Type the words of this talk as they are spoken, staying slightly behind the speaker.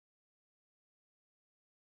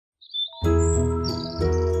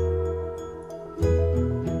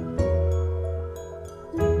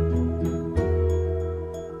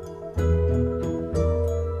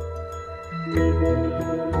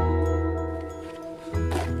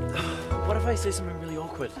I say something really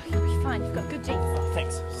awkward? Oh, you'll be fine. You've got good genes. Oh,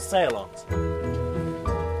 thanks. Say along.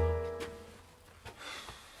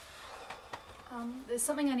 There's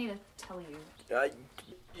something I need to tell you. Oh,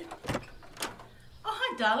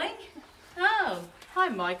 hi, darling. Oh, hi,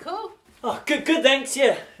 Michael. Oh, good, thanks,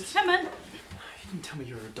 yeah. Come in. You didn't tell me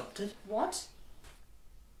you were adopted. What?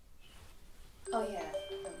 Oh, yeah.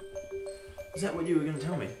 Is that what you were going to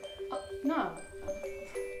tell me? Oh, no.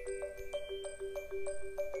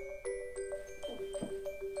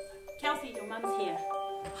 Kelsey, your mum's here.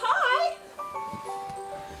 Hi!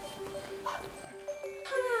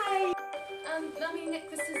 Hi! Mummy, Nick,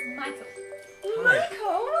 this is Michael.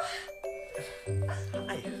 Michael!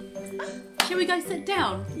 Hi. Shall we go sit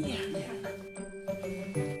down? Yeah.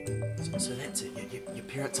 So that's it. Your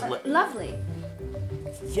parents are Lovely.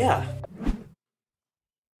 Yeah.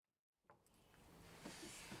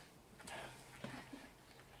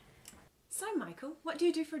 So, Michael, what do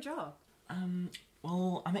you do for a job?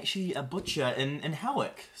 Well, I'm actually a butcher in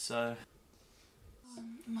Howick, so...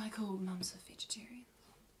 Michael, Mum's a vegetarian.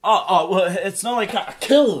 Oh, well, it's not like I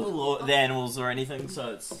kill the animals or anything,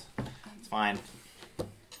 so it's fine.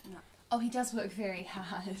 No. Oh, he does work very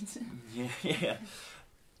hard. Yeah.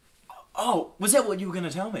 Oh, was that what you were going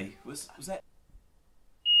to tell me? Was that...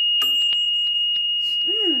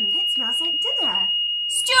 That smells like dinner.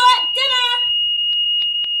 Stuart, dinner!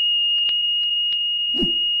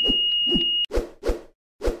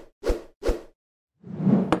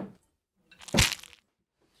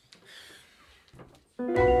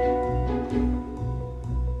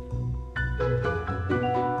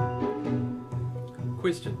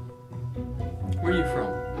 Question. Where are you from?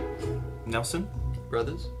 Nelson?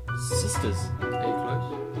 Brothers? Sisters? Are you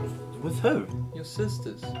close? With who? Your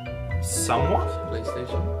sisters. Somewhat?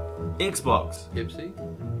 PlayStation? Xbox? Pepsi?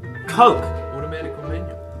 Coke? Automatic or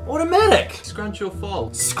manual? Automatic? Scrunch or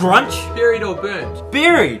fold? Scrunch? Buried or burnt?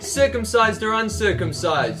 Buried? Circumcised or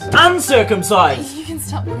uncircumcised? Uncircumcised? You can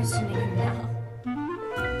stop questioning him now.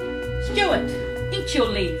 Stuart, eat your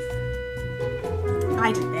leaf.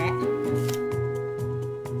 I did that.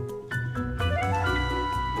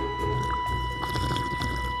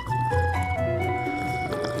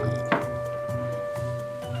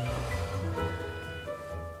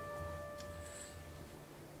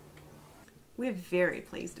 We're very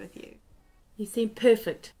pleased with you. You seem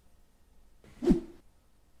perfect. Oh,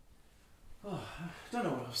 I don't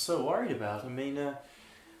know what I was so worried about. I mean,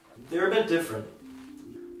 they're a bit different.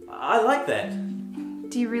 I like that.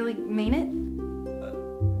 Do you really mean it?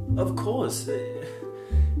 Of course.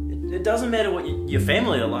 It doesn't matter what your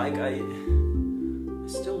family are like. I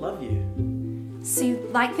still love you. So you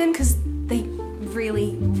like them because they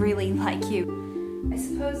really, really like you. I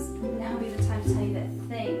suppose now would be the time to tell you that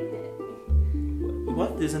thing.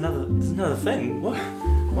 What? There's another thing. What?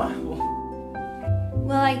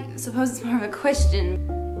 Well, I suppose it's more of a question.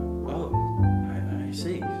 Oh, I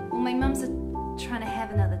see. Well, my mum's trying to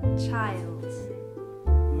have another child.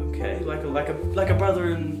 Okay, like a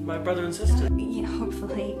brother and my brother and sister. Yeah,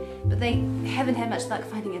 hopefully. But they haven't had much luck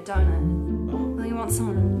finding a donor. Oh. Well, you want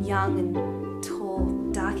someone young and tall,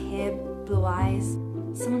 dark hair, blue eyes.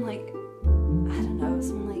 Someone like, I don't know,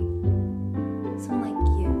 someone like